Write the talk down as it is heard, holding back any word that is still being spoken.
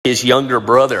his younger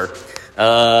brother.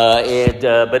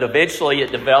 But eventually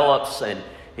it develops, and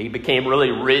he became really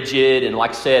rigid. And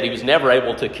like I said, he was never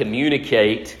able to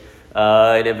communicate.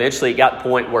 And eventually it got to the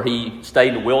point where he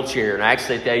stayed in a wheelchair. And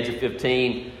actually at the age of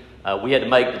 15, we had to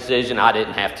make the decision. I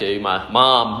didn't have to. My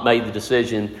mom made the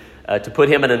decision to put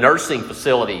him in a nursing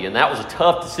facility. And that was a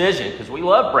tough decision because we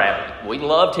loved Bradley. We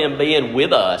loved him being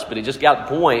with us. But it just got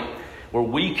to the point where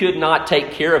we could not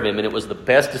take care of him. And it was the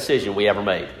best decision we ever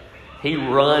made. He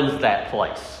runs that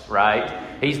place, right?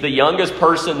 He's the youngest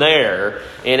person there,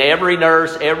 and every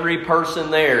nurse, every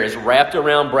person there is wrapped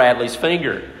around Bradley's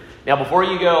finger. Now, before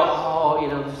you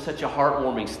go, this is such a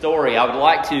heartwarming story, I would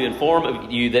like to inform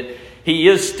you that he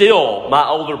is still my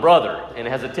older brother and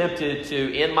has attempted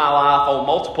to end my life on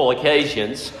multiple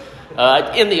occasions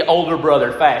in the older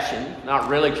brother fashion. Not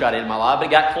really try to end my life, but it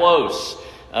got close.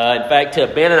 In fact,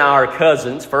 Ben and I are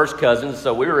cousins, first cousins,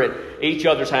 so we were at each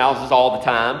other's houses all the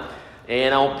time.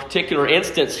 And on a particular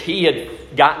instance, he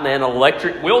had gotten an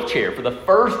electric wheelchair. For the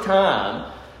first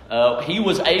time, he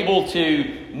was able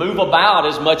to move about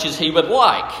as much as he would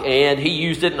like. And he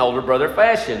used it in older brother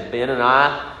fashion. Ben and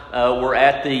I were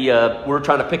at we were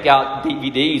trying to pick out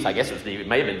DVDs. I guess it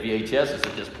may have been VHSs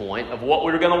at this point, of what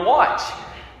we were going to watch.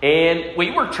 And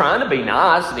we were trying to be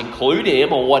nice and include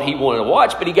him on what he wanted to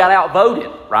watch, but he got outvoted,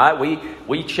 right?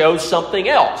 We chose something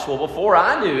else. Well, before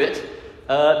I knew it,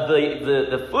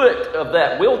 the foot of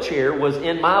that wheelchair was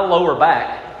in my lower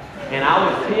back, and I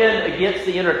was pinned against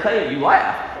the entertainment. You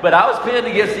laugh, but I was pinned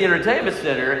against the entertainment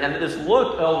center, and this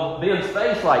look on Ben's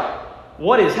face like,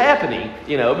 what is happening?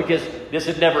 Because this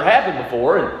had never happened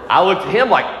before. And I looked at him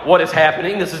like, what is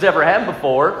happening? This has never happened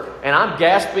before. And I'm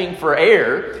gasping for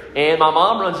air, and my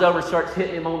mom runs over and starts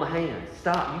hitting him on the hand.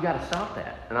 Stop, you got to stop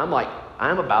that. And I'm like,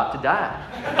 I'm about to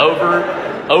die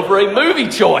over a movie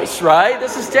choice, right?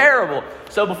 This is terrible.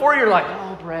 So before you're like,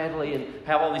 oh, Bradley, and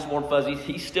have all these warm fuzzies,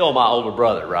 he's still my older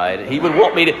brother, right? He would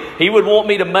want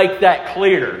me to make that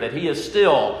clear, that he is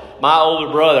still my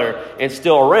older brother and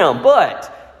still around. But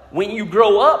when you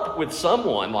grow up with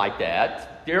someone like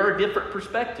that, there are different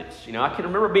perspectives. I can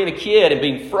remember being a kid and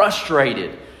being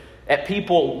frustrated at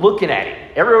people looking at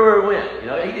him everywhere we went.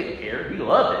 He didn't care. He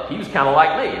loved it. He was kind of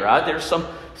like me, right? There's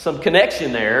some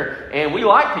connection there, and we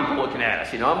like people looking at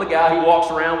us. I'm the guy who walks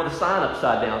around with a sign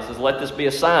upside down that says, let this be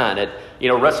a sign at,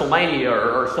 WrestleMania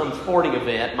or some sporting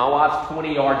event. My wife's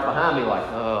 20 yards behind me like,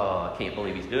 oh, I can't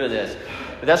believe he's doing this.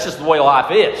 But that's just the way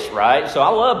life is, right? So I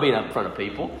love being up in front of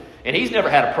people, and he's never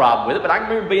had a problem with it, but I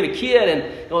remember being a kid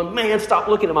and going, man, stop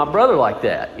looking at my brother like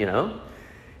that,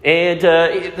 And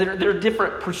there are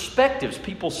different perspectives.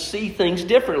 People see things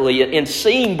differently. And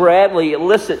seeing Bradley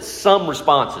elicits some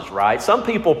responses, right? Some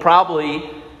people probably,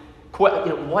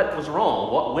 what was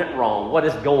wrong? What went wrong? What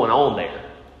is going on there?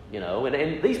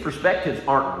 And these perspectives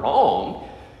aren't wrong.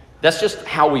 That's just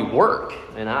how we work.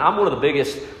 And I'm one of the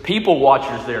biggest people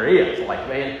watchers there is. Like,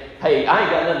 man, hey, I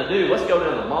ain't got nothing to do. Let's go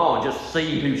down to the mall and just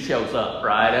see who shows up,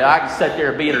 right? And I can sit there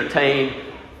and be entertained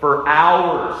for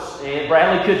hours, and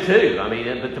Bradley could too.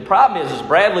 But the problem is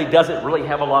Bradley doesn't really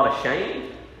have a lot of shame.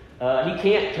 He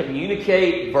can't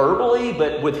communicate verbally,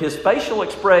 but with his facial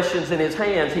expressions and his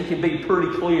hands, he can be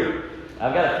pretty clear.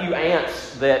 I've got a few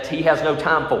aunts that he has no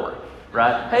time for,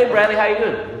 right? Hey, Bradley, how you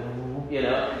doing?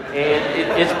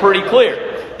 And it's pretty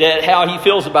clear that how he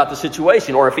feels about the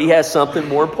situation, or if he has something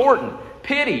more important.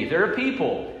 Pity. There are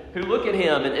people who look at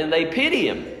him and they pity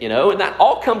him, and that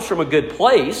all comes from a good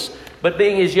place. But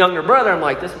being his younger brother, I'm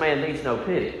like, this man needs no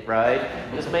pity, right?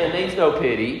 This man needs no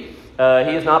pity.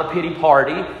 He is not a pity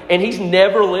party. And he's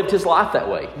never lived his life that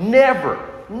way. Never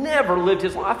lived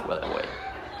his life that way.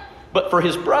 But for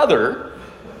his brother,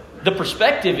 the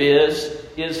perspective is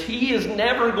he is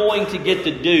never going to get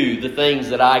to do the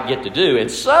things that I get to do. And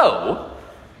so,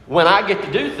 when I get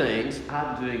to do things,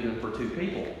 I'm doing them for two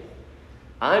people.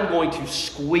 I'm going to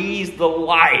squeeze the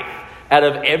life out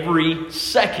of every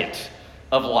second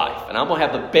of life. And I'm going to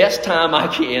have the best time I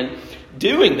can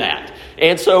doing that.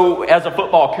 And so as a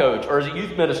football coach or as a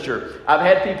youth minister, I've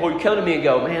had people who come to me and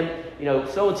go, man,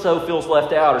 so-and-so feels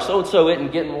left out, or so-and-so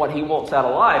isn't getting what he wants out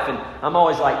of life. And I'm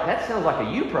always like, that sounds like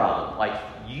a you problem. Like,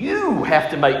 you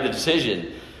have to make the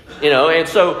decision. And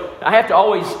so I have to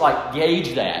always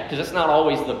gauge that, because it's not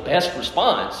always the best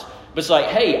response. But it's like,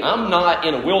 hey, I'm not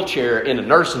in a wheelchair in a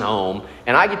nursing home,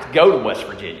 and I get to go to West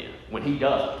Virginia when he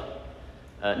doesn't.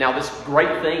 Now, this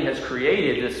great thing has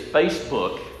created this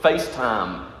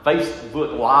FaceTime,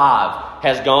 Facebook Live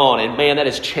has gone, and man, that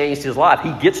has changed his life.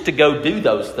 He gets to go do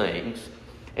those things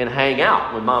and hang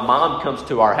out. When my mom comes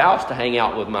to our house to hang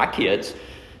out with my kids,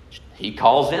 he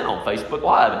calls in on Facebook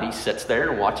Live, and he sits there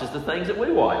and watches the things that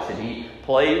we watch, and he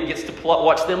gets to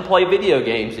watch them play video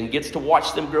games and gets to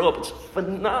watch them grow up. It's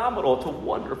phenomenal. It's a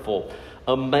wonderful,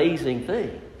 amazing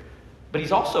thing. But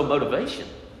he's also motivation.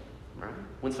 Right?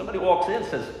 When somebody walks in and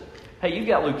says, hey, you've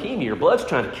got leukemia, your blood's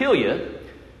trying to kill you,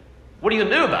 what are you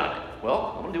going to do about it?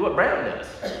 Well, I'm going to do what Brown does.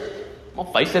 I'm going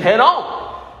to face it head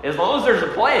on. As long as there's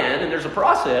a plan and there's a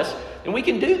process, then we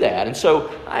can do that. And so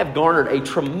I have garnered a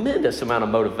tremendous amount of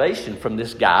motivation from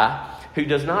this guy who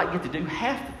does not get to do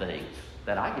half the things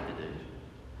that I get to do.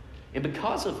 And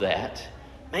because of that,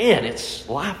 man,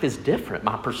 life is different.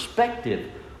 My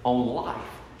perspective on life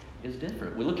is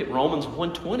different. We look at Romans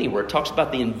 1:20 where it talks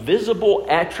about the invisible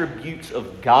attributes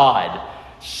of God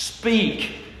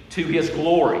speak to his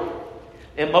glory.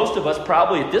 And most of us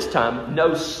probably at this time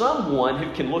know someone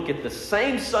who can look at the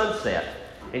same sunset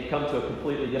and come to a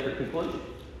completely different conclusion.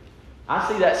 I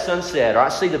see that sunset, or I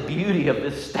see the beauty of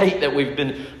this state that we've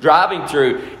been driving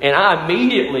through, and I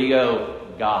immediately go,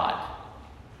 God.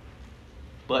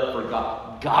 But for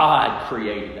God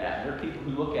created that. And there are people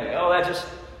who look at it, that just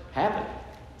happened.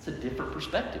 It's a different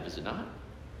perspective, is it not?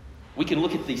 We can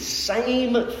look at the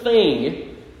same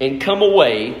thing and come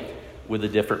away with a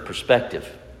different perspective.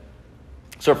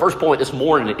 So our first point this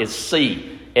morning is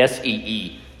C,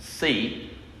 S-E-E,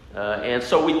 and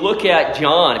so we look at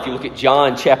John. If you look at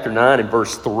John chapter 9 and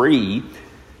verse 3,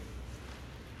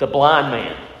 the blind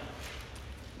man.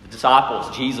 The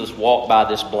disciples, Jesus walked by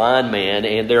this blind man,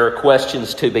 and there are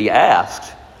questions to be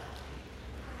asked.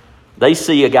 They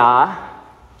see a guy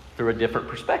through a different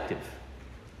perspective.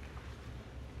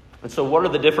 And so what are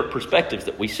the different perspectives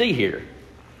that we see here?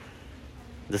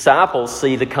 Disciples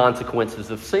see the consequences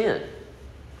of sin.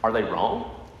 Are they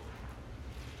wrong?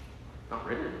 Not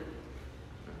really.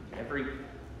 Every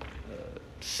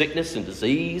sickness and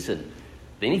disease and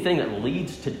anything that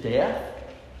leads to death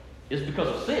is because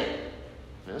of sin.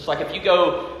 And it's like if you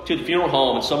go to the funeral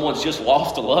home and someone's just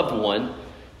lost a loved one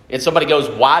and somebody goes,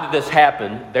 why did this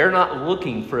happen? They're not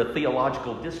looking for a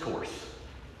theological discourse.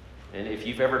 And if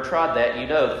you've ever tried that, you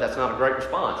know that that's not a great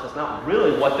response. That's not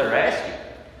really what they're asking.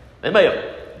 They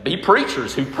may be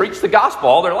preachers who preach the gospel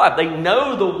all their life. They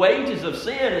know the wages of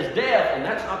sin is death, and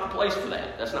that's not the place for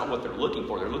that. That's not what they're looking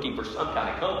for. They're looking for some kind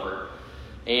of comfort.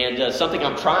 And something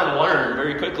I'm trying to learn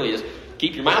very quickly is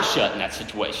keep your mouth shut in that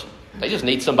situation. They just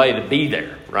need somebody to be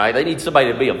there, right? They need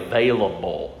somebody to be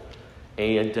available.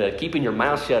 And keeping your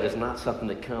mouth shut is not something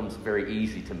that comes very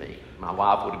easy to me. My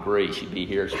wife would agree. She'd be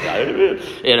here. She'd be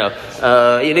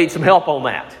like, you need some help on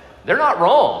that. They're not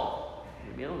wrong.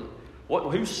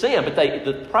 Who's sin? But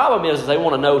the problem is they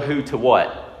want to know who to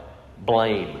what?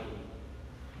 Blame.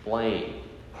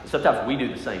 Sometimes we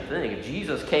do the same thing. If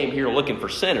Jesus came here looking for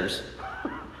sinners,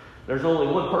 there's only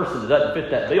one person that doesn't fit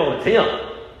that bill, and it's him.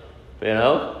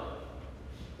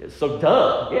 It's so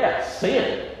dumb. Yeah,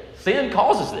 sin. Sin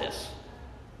causes this.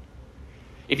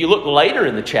 If you look later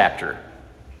in the chapter,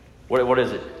 what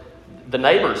is it? The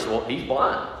neighbors, well, he's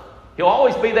blind. He'll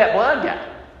always be that blind guy,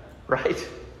 right?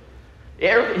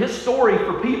 His story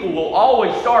for people will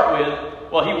always start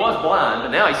with, well, he was blind, but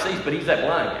now he sees, but he's that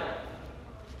blind guy.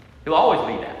 He'll always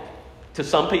be that. To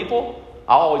some people,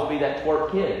 I'll always be that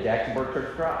twerp kid at Jacksonburg Church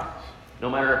of Christ. No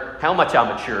matter how much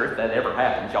I mature, if that ever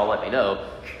happens, y'all let me know.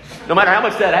 No matter how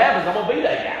much that happens, I'm going to be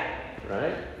that guy,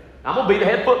 right? I'm going to be the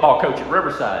head football coach at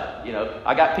Riverside.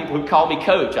 I got people who call me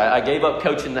coach. I gave up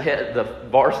coaching the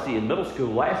varsity in middle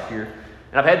school last year,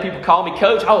 and I've had people call me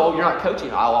coach. Oh, you're not coaching?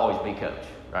 I'll always be coach.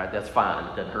 Right, that's fine.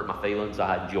 It doesn't hurt my feelings.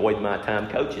 I enjoyed my time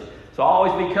coaching. So I'll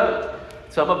always be coach.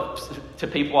 To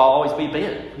people, I'll always be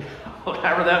Ben.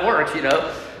 However that works,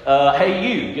 Hey,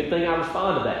 you. Good thing I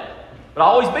respond to that. But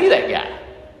I'll always be that guy.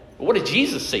 But what did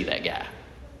Jesus see that guy?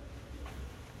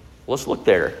 Let's look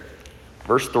there.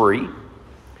 Verse 3.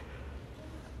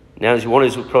 Now, as you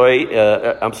want to pray,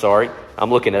 I'm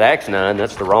looking at Acts 9.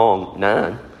 That's the wrong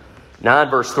 9. 9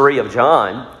 verse 3 of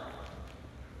John.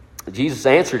 Jesus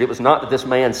answered, it was not that this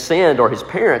man sinned or his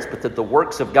parents, but that the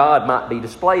works of God might be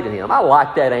displayed in him. I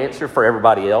like that answer for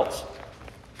everybody else.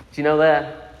 Do you know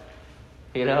that?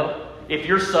 If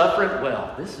you're suffering,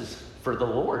 well, this is for the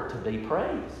Lord to be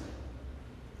praised.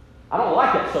 I don't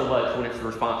like it so much when it's the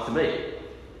response to me,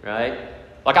 right?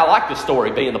 Like I like this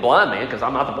story being the blind man because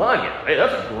I'm not the blind guy. Hey,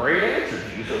 that's a great answer,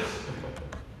 Jesus.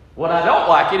 What I don't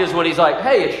like it is when he's like,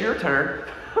 hey, it's your turn.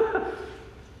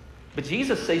 But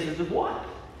Jesus sees it as what?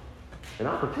 An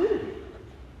opportunity.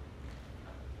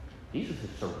 Jesus is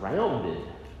surrounded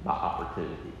by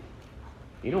opportunity.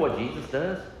 You know what Jesus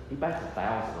does? He backs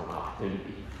 1,000 on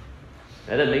opportunity.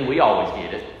 That doesn't mean we always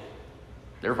get it.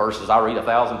 There are verses I read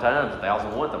 1,000 times,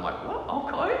 1,001th. I'm like,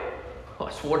 well, Oh,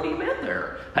 that's what he meant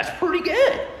there. That's pretty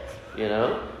good. You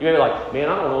know? You may be like, man,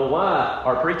 I don't know why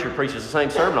our preacher preaches the same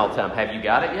sermon all the time. Have you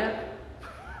got it yet?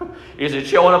 Is it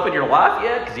showing up in your life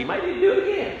yet? Because he may need to do it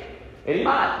again. And he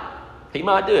might. He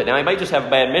might do it. Now, he may just have a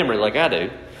bad memory like I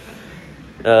do.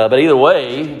 But either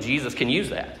way, Jesus can use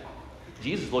that.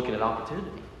 Jesus is looking at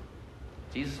opportunity.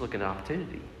 Jesus is looking at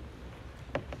opportunity.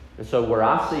 And so where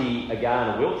I see a guy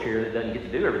in a wheelchair that doesn't get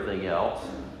to do everything else,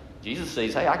 Jesus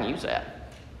sees, hey, I can use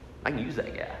that. I can use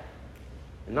that guy.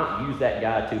 And not use that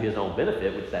guy to his own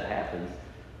benefit, which that happens.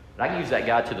 But I can use that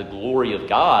guy to the glory of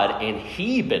God, and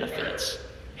he benefits.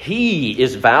 He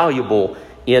is valuable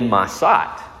in my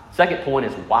sight. Second point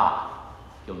is why.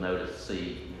 You'll notice,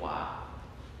 see, why.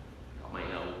 I may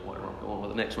know where I'm going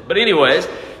with the next one. But anyways,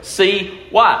 see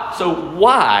why. So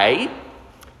why,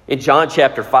 in John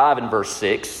chapter 5 and verse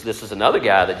 6, this is another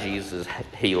guy that Jesus is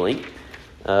healing.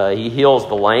 He heals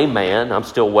the lame man. I'm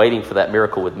still waiting for that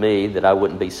miracle with me that I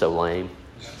wouldn't be so lame.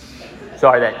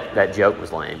 Sorry, that joke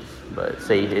was lame. But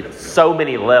see, it's so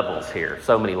many levels here.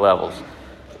 So many levels.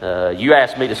 You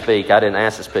asked me to speak. I didn't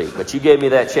ask to speak. But you gave me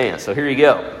that chance. So here you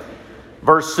go.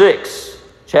 Verse 6,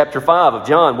 chapter 5 of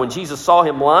John. When Jesus saw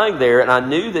him lying there, and I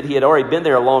knew that he had already been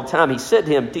there a long time, he said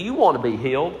to him, do you want to be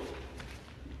healed?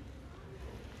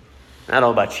 I don't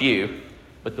know about you,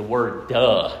 but the word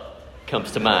duh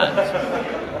comes to mind.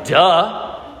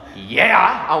 Duh.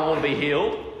 Yeah, I want to be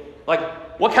healed.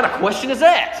 Like, what kind of question is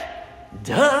that?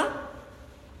 Duh.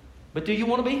 But do you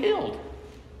want to be healed?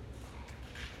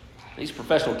 These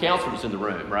professional counselors in the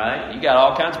room, right? You got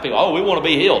all kinds of people. Oh, we want to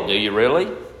be healed. Do you really?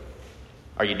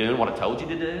 Are you doing what I told you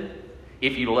to do?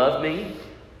 If you love me,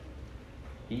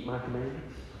 keep my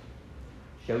commandments.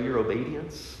 Show your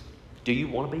obedience. Do you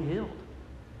want to be healed?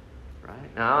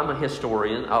 Right? Now, I'm a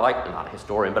historian. Not a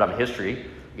historian, but I'm a history.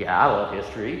 Yeah, I love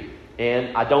history.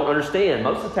 And I don't understand.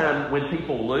 Most of the time when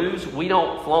people lose, we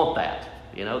don't flaunt that.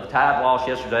 You know, the Tide lost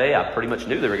yesterday. I pretty much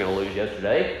knew they were going to lose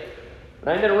yesterday. But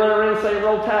I ain't going to run around saying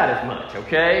roll Tide as much,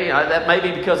 okay? That may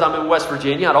be because I'm in West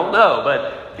Virginia. I don't know.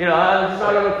 But, you know, I'm just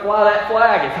not going to fly that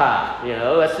flag as high. You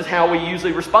know, that's just how we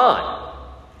usually respond.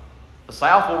 The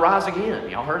South will rise again.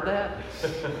 Y'all heard that?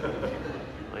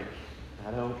 Like,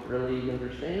 I don't really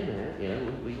understand that. You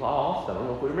know, we lost. I don't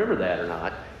know if we remember that or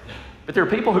not. But there are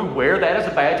people who wear that as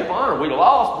a badge of honor. We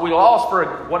lost for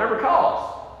whatever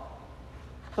cause.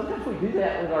 Sometimes we do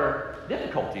that with our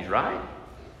difficulties, right?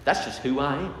 That's just who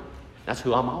I am. That's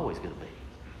who I'm always going to be.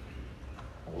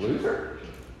 A loser?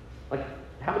 Like,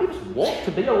 how many of us want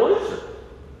to be a loser?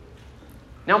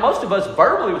 Now, most of us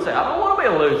verbally would say, I don't want to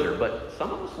be a loser. But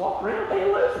some of us walk around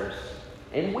being losers.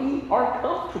 And we are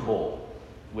comfortable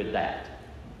with that.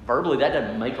 Verbally, that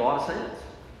doesn't make a lot of sense.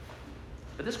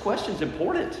 But this question is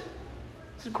important.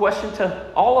 It's a question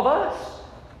to all of us.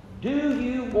 Do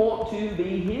you want to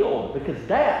be healed? Because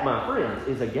that, my friends,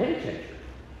 is a game changer.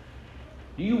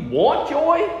 Do you want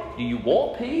joy? Do you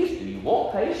want peace? Do you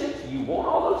want patience? Do you want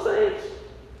all those things?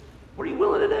 What are you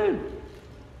willing to do?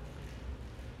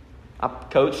 I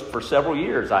coached for several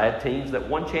years. I had teams that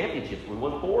won championships. We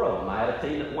won 4 of them. I had a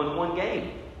team that won 1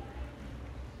 game.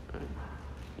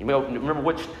 You remember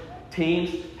which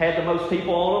teams had the most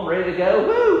people on them ready to go?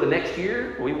 Woo! The next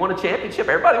year, we won a championship.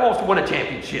 Everybody wants to win a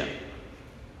championship.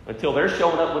 Until they're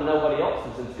showing up when nobody else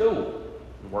is in school.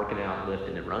 Working out,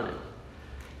 lifting, and running.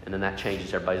 And then that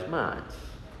changes everybody's minds.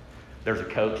 There's a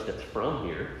coach that's from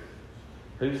here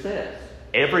who says,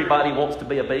 everybody wants to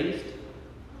be a beast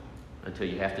until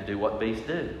you have to do what beasts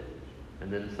do.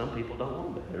 And then some people don't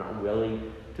want to. They're not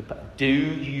willing to. Do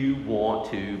you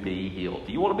want to be healed?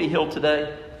 Do you want to be healed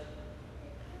today?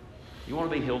 You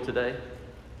want to be healed today?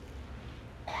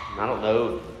 I don't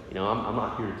know. You know, I'm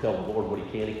not here to tell the Lord what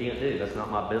He can and can't do. That's not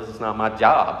my business, not my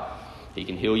job. He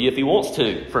can heal you if He wants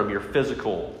to from your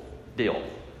physical deal.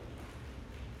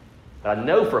 But I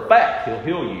know for a fact He'll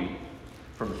heal you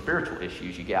from the spiritual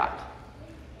issues you got.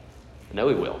 I know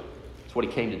He will. It's what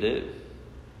He came to do.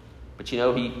 But you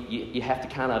know, you have to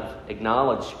kind of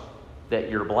acknowledge that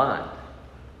you're blind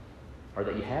or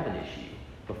that you have an issue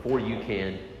before you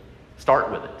can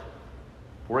start with it.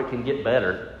 Before it can get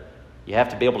better, you have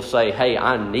to be able to say, hey,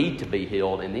 I need to be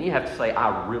healed. And then you have to say,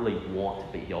 I really want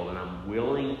to be healed and I'm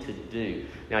willing to do.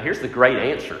 Now, here's the great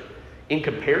answer. In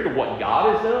compared to what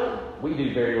God has done, we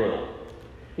do very little.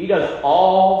 He does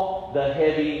all the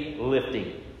heavy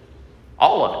lifting.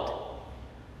 All of it.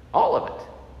 All of it.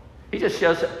 He just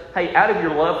shows, hey, out of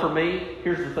your love for me,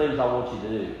 here's the things I want you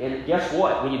to do. And guess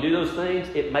what? When you do those things,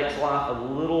 it makes life a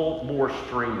little more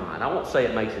streamlined. I won't say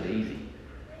it makes it easy.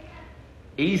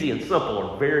 Easy and simple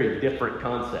are very different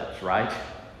concepts, right?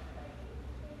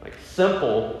 Like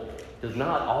simple does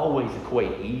not always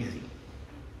equate easy.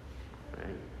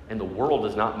 And the world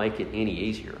does not make it any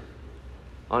easier.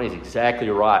 Lonnie's exactly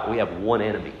right. We have one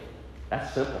enemy.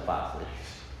 That simplifies things.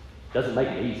 Doesn't make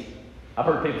it easy. I've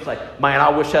heard people say, man, I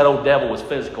wish that old devil was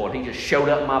physical and he just showed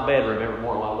up in my bedroom every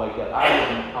morning when I wake up.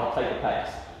 I'll take a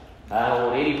pass. I don't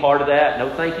want any part of that.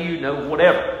 No thank you. No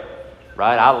whatever.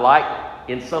 Right? I like,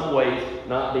 in some ways,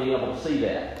 not being able to see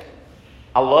that.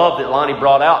 I love that Lonnie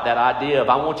brought out that idea of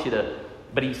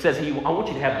but he says, I want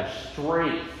you to have the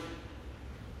strength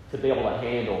to be able to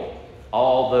handle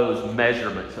all those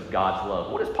measurements of God's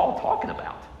love. What is Paul talking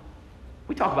about?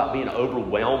 We talk about being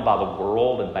overwhelmed by the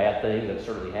world and bad things that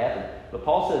certainly happen. But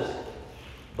Paul says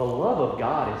the love of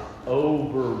God is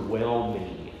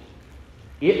overwhelming.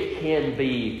 It can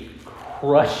be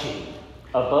crushing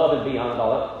above and beyond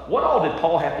all that. What all did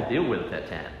Paul have to deal with at that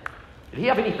time? Did he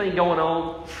have anything going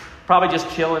on? Probably just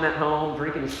chilling at home,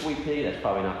 drinking his sweet tea. That's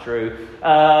probably not true.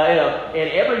 And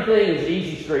everything is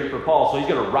easy street for Paul, so he's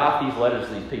going to write these letters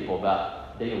to these people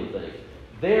about dealing with things.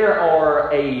 There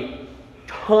are a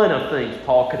ton of things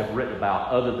Paul could have written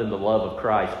about other than the love of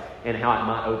Christ and how it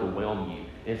might overwhelm you.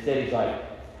 Instead, he's like,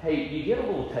 hey, you get a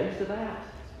little taste of that,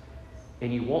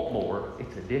 and you want more.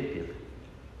 It's addictive,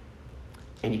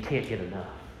 and you can't get enough.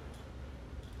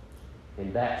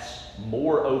 And that's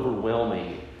more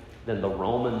overwhelming than the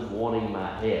Romans wanting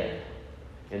my head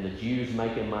and the Jews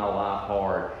making my life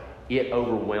hard. It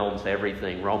overwhelms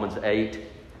everything. Romans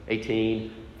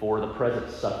 8:18, for the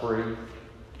present suffering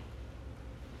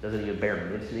doesn't even bear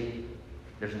mentioning.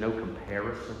 There's no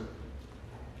comparison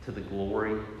to the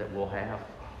glory that we'll have.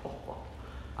 Oh,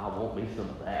 I want me some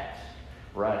of that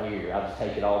right here. I'll just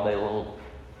take it all day long.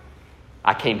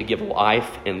 I came to give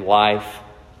life and life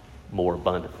more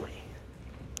abundantly.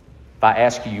 If I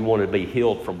ask you want to be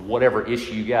healed from whatever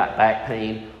issue you got, back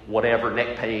pain, whatever,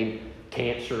 neck pain,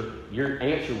 cancer, your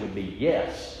answer would be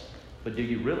yes. But do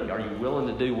you really? Are you willing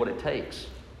to do what it takes?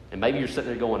 And maybe you're sitting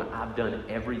there going, I've done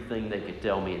everything they could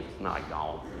tell me and it's not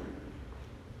gone.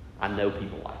 I know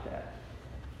people like that.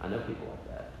 But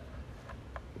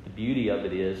the beauty of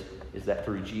it is that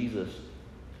through Jesus,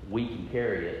 we can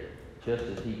carry it just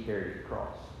as he carried the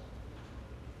cross.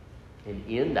 And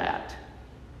in that,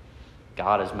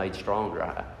 God is made stronger.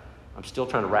 I'm still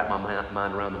trying to wrap my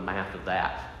mind around the math of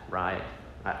that, right?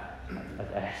 I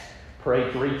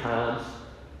prayed 3 times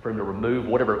for him to remove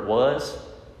whatever it was.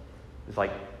 It's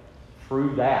like,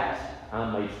 through that,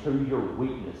 I'm made through your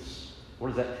weakness. What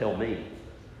does that tell me?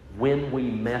 When we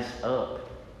mess up,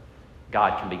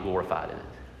 God can be glorified in it.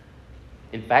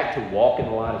 In fact, to walk in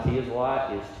the light as he is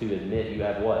light is to admit you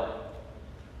have what?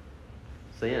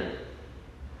 Sin.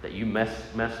 That you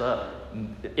mess up.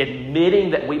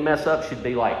 Admitting that we mess up should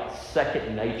be like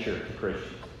second nature to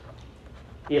Christians.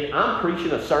 If I'm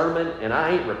preaching a sermon and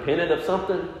I ain't repented of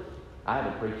something, I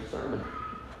haven't preached a sermon.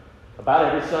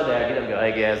 About every Sunday I get up and go,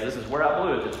 hey guys, this is where I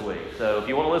blew it this week. So if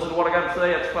you want to listen to what I got to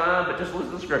say, that's fine, but just listen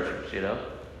to the scriptures, you know.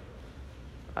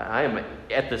 I am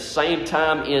at the same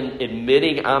time in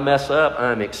admitting I mess up,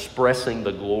 I'm expressing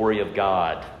the glory of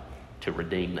God to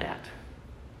redeem that.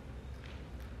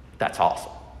 That's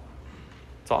awesome.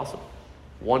 It's awesome.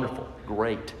 Wonderful.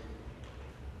 Great.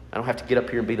 I don't have to get up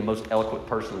here and be the most eloquent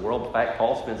person in the world. In fact,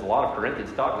 Paul spends a lot of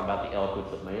Corinthians talking about the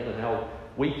eloquence of man and how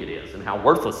weak it is and how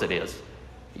worthless it is.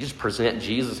 You just present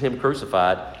Jesus, him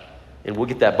crucified, and we'll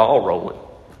get that ball rolling.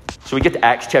 So we get to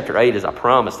Acts chapter 8, as I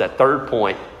promised. That third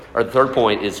point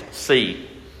is C,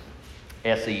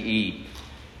 S-E-E.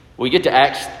 We get to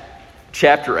Acts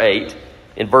chapter 8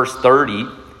 in verse 30,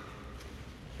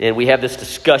 and we have this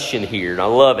discussion here, and I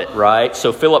love it, right?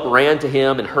 So Philip ran to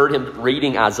him and heard him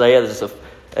reading Isaiah. This is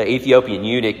an Ethiopian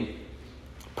eunuch,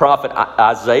 prophet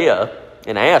Isaiah,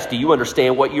 and asked, do you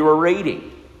understand what you are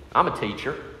reading? I'm a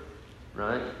teacher,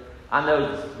 right? I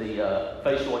know the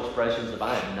facial expressions of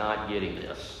I am not getting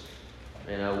this.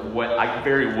 You know,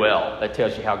 very well. That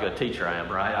tells you how good a teacher I am,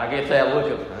 right? I get that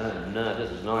look of, no, this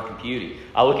is not computing.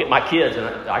 I look at my kids and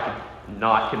I can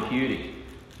not computing.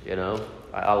 You know,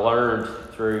 I learned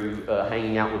through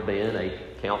hanging out with Ben, a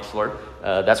counselor.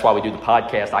 That's why we do the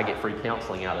podcast. I get free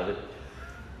counseling out of it.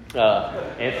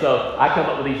 And so I come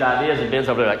up with these ideas, and Ben's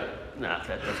over there like, no,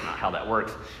 that's not how that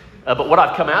works. But what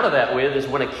I've come out of that with is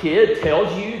when a kid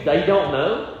tells you they don't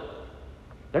know,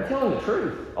 they're telling the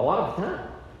truth a lot of the time.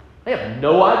 They have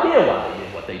no idea why they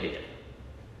did what they did.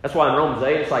 That's why in Romans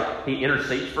 8, it's like he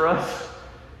intercedes for us.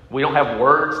 We don't have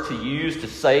words to use to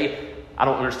say, I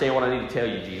don't understand what I need to tell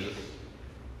you, Jesus.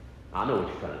 I know what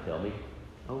you're trying to tell me.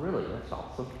 Oh, really? That's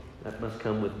awesome. That must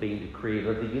come with being the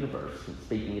creator of the universe and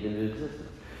speaking it into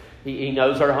existence. He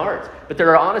knows our hearts. But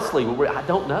there are honestly, I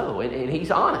don't know. And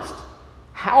he's honest.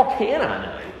 How can I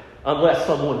know unless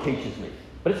someone teaches me?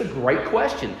 But it's a great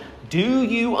question. Do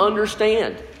you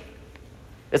understand?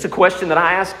 It's a question that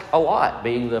I ask a lot,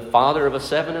 being the father of a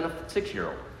 7 and a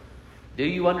 6-year-old. Do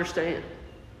you understand?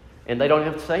 And they don't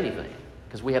have to say anything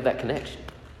because we have that connection.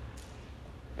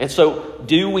 And so,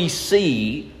 do we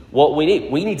see what we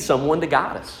need? We need someone to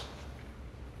guide us.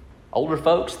 Older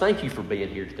folks, thank you for being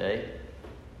here today.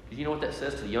 Do you know what that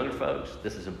says to the younger folks?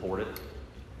 This is important.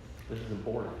 This is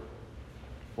important.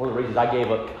 One of the reasons I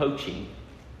gave up coaching,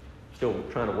 still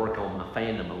trying to work on my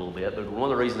fandom a little bit, but one of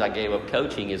the reasons I gave up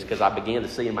coaching is because I began to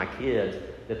see in my kids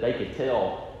that they could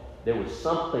tell there was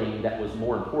something that was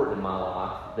more important in my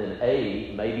life than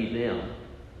maybe them,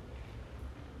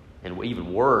 and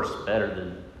even worse, better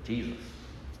than Jesus.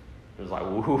 It was like,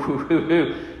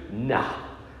 no,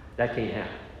 that can't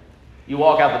happen. You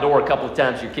walk out the door a couple of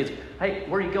times, your kids, hey,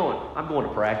 where are you going? I'm going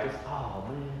to practice. Oh,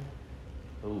 man.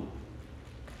 Ooh.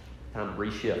 Time to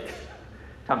reshift.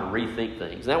 Time to rethink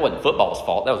things. And that wasn't football's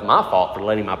fault. That was my fault for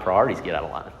letting my priorities get out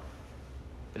of line.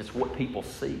 But it's what people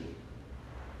see.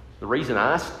 The reason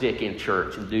I stick in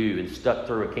church and stuck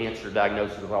through a cancer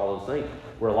diagnosis and all those things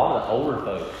were a lot of the older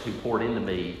folks who poured into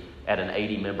me at an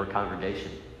 80-member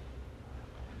congregation.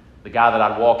 The guy that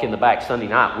I'd walk in the back Sunday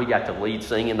night, we got to lead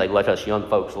singing. They let us young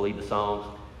folks lead the songs.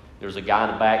 There was a guy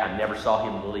in the back. I never saw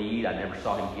him lead. I never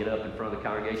saw him get up in front of the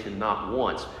congregation, not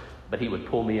once. But he would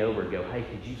pull me over and go, hey,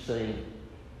 could you sing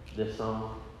this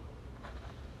song?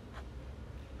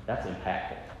 That's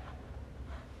impactful.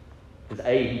 Because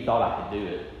he thought I could do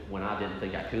it when I didn't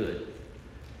think I could.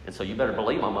 And so you better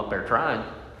believe I'm up there trying.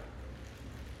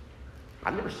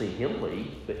 I've never seen him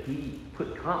lead, but he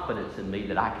put confidence in me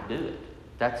that I could do it.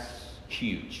 That's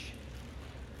huge.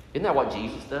 Isn't that what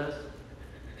Jesus does?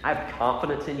 I have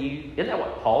confidence in you. Isn't that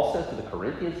what Paul says to the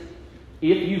Corinthians?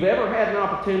 If you've ever had an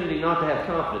opportunity not to have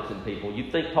confidence in people,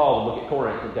 you'd think Paul would look at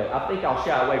Corinth and go, I think I'll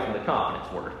shy away from the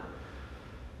confidence word.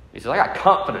 He says, I got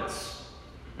confidence,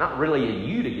 not really in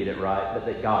you to get it right, but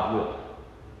that God will.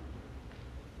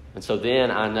 And so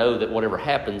then I know that whatever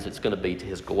happens, it's going to be to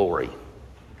his glory.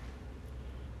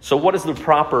 So what is the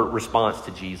proper response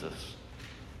to Jesus?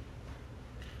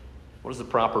 What is the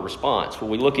proper response? Well,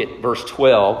 we look at verse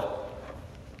 12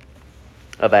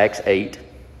 of Acts 8. It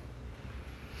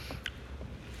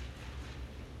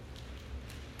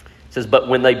says, but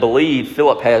when they believed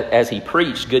Philip as he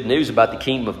preached good news about the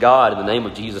kingdom of God in the name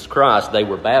of Jesus Christ, they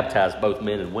were baptized, both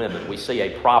men and women. We see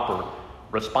a proper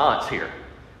response here.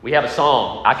 We have a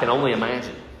song, I Can Only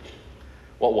Imagine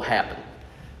What Will Happen.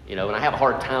 And I have a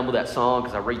hard time with that song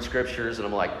because I read scriptures and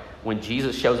I'm like, when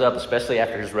Jesus shows up, especially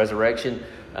after his resurrection,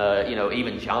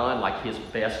 even John, like his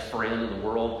best friend in the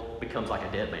world, becomes like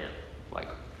a dead man. Like,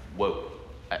 whoa,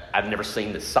 I've never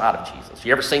seen this side of Jesus.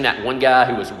 You ever seen that one guy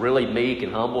who was really meek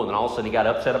and humble and then all of a sudden he got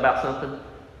upset about something?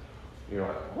 You're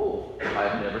like, oh,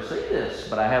 I've never seen this,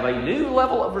 but I have a new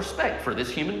level of respect for this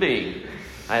human being.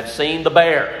 I have seen the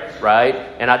bear, right?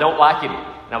 And I don't like him.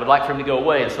 And I would like for him to go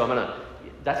away. And so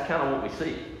that's kind of what we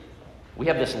see. We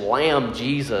have this Lamb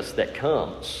Jesus that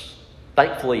comes.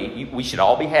 Thankfully, we should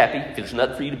all be happy. If there's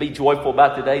nothing for you to be joyful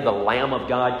about today, the Lamb of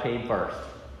God came first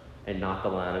and not the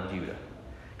Lion of Judah.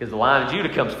 Because the Lion of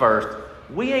Judah comes first.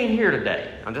 We ain't here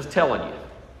today. I'm just telling you.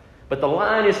 But the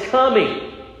Lion is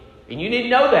coming. And you need to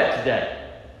know that today.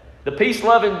 The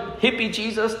peace-loving hippie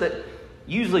Jesus that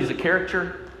usually is a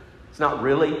caricature. It's not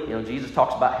really. Jesus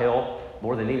talks about hell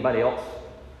more than anybody else.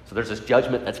 So there's this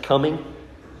judgment that's coming.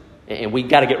 And we've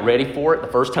got to get ready for it. The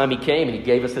first time he came and he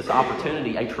gave us this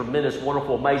opportunity, a tremendous,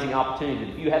 wonderful, amazing opportunity.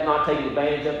 If you have not taken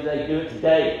advantage of it today, do it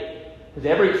today. Because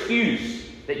every excuse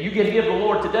that you can give the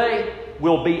Lord today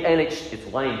will be, and it's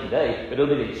lame today, but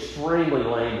it'll be an extremely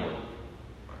lame one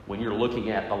when you're looking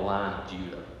at the Lion of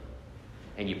Judah.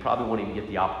 And you probably won't even get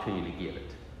the opportunity to give it.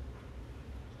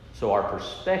 So our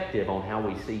perspective on how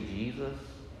we see Jesus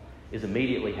is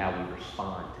immediately how we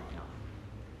respond to him.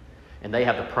 And they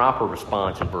have the proper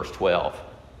response in verse 12.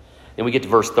 Then we get to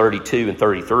verse 32 and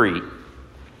 33.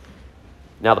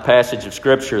 Now the passage of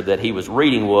Scripture that he was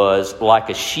reading was, like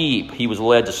a sheep he was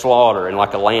led to slaughter, and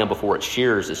like a lamb before its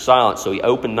shearers is silent, so he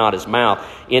opened not his mouth.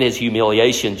 In his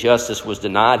humiliation justice was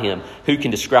denied him. Who can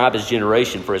describe his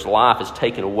generation? For his life is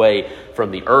taken away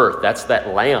from the earth. That's that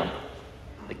lamb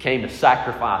that came to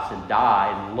sacrifice and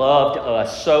die and loved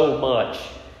us so much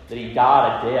that he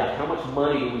died a death. How much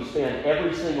money do we spend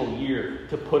every single year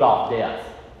to put off death?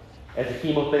 As a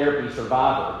chemotherapy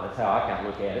survivor, that's how I kind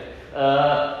of look at it.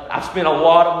 I've spent a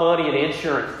lot of money in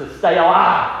insurance to stay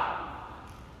alive.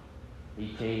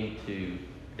 He came to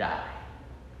die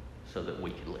so that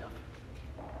we could live.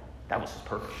 That was his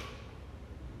purpose.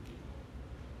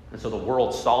 And so the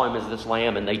world saw him as this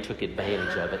lamb and they took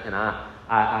advantage of it. And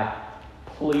I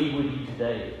plead with you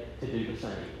today to do the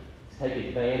same. To take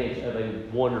advantage of a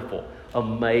wonderful,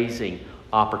 amazing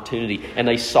opportunity. And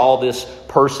they saw this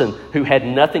person who had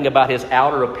nothing about his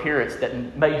outer appearance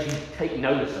that made you take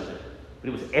notice of it. But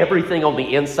it was everything on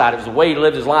the inside. It was the way he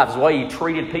lived his life. It was the way he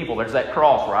treated people. There's that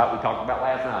cross, right, we talked about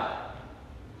last night.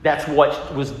 That's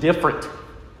what was different.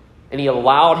 And he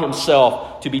allowed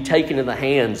himself to be taken in the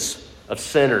hands of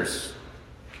sinners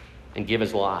and give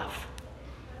his life.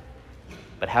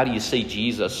 But how do you see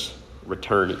Jesus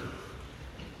returning?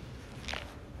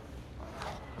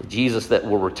 Jesus that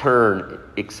will return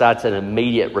excites an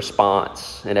immediate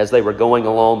response. And as they were going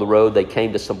along the road, they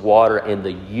came to some water, and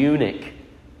the eunuch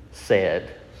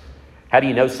said, how do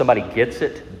you know somebody gets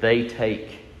it? They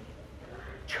take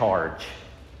charge.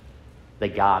 They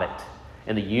got it.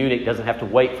 And the eunuch doesn't have to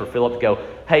wait for Philip to go,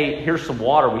 hey, here's some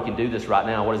water. We can do this right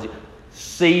now. What is it?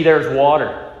 See, there's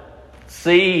water.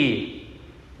 See,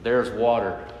 there's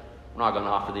water. We're not going to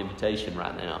offer the invitation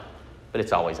right now, but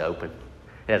it's always open.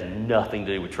 It has nothing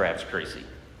to do with Travis Creasy.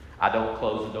 I don't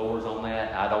close the doors on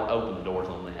that. I don't open the doors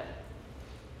on that.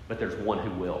 But there's one who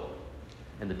will.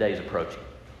 And the day's approaching.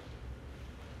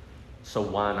 So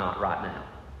why not right now?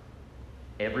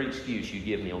 Every excuse you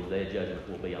give me on the day of judgment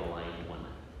will be a lame one.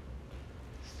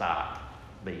 Stop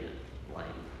being lame.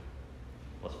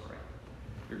 Let's pray.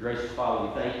 Your gracious Father,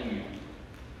 we thank you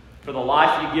for the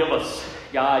life you give us.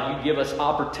 God, you give us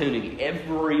opportunity.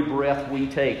 Every breath we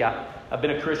take. I've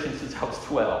been a Christian since I was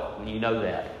 12, and you know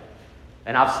that.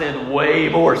 And I've sinned way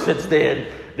more since then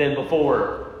than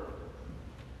before.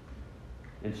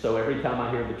 And so every time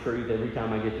I hear the truth, every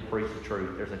time I get to preach the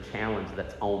truth, there's a challenge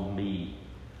that's on me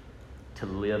to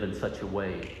live in such a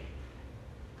way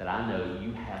that I know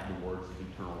you have the words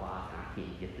of eternal life, and I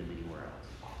can't get them anywhere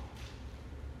else.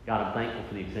 God, I'm thankful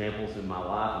for the examples in my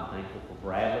life. I'm thankful for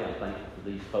Bradley. I'm thankful for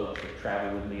these folks that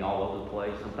travel with me all over the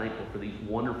place. I'm thankful for these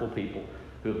wonderful people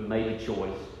who have made a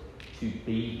choice to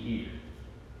be here.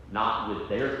 Not with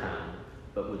their time,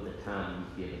 but with the time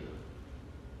you've given them.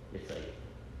 It's a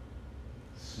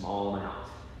small amount.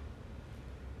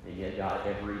 And yet, God,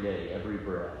 every day, every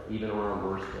breath, even on our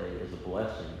worst day, is a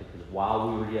blessing, because while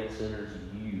we were yet sinners,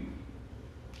 you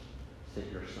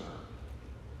sent your Son.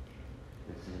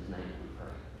 It's in his name we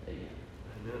pray. Amen.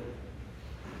 Amen.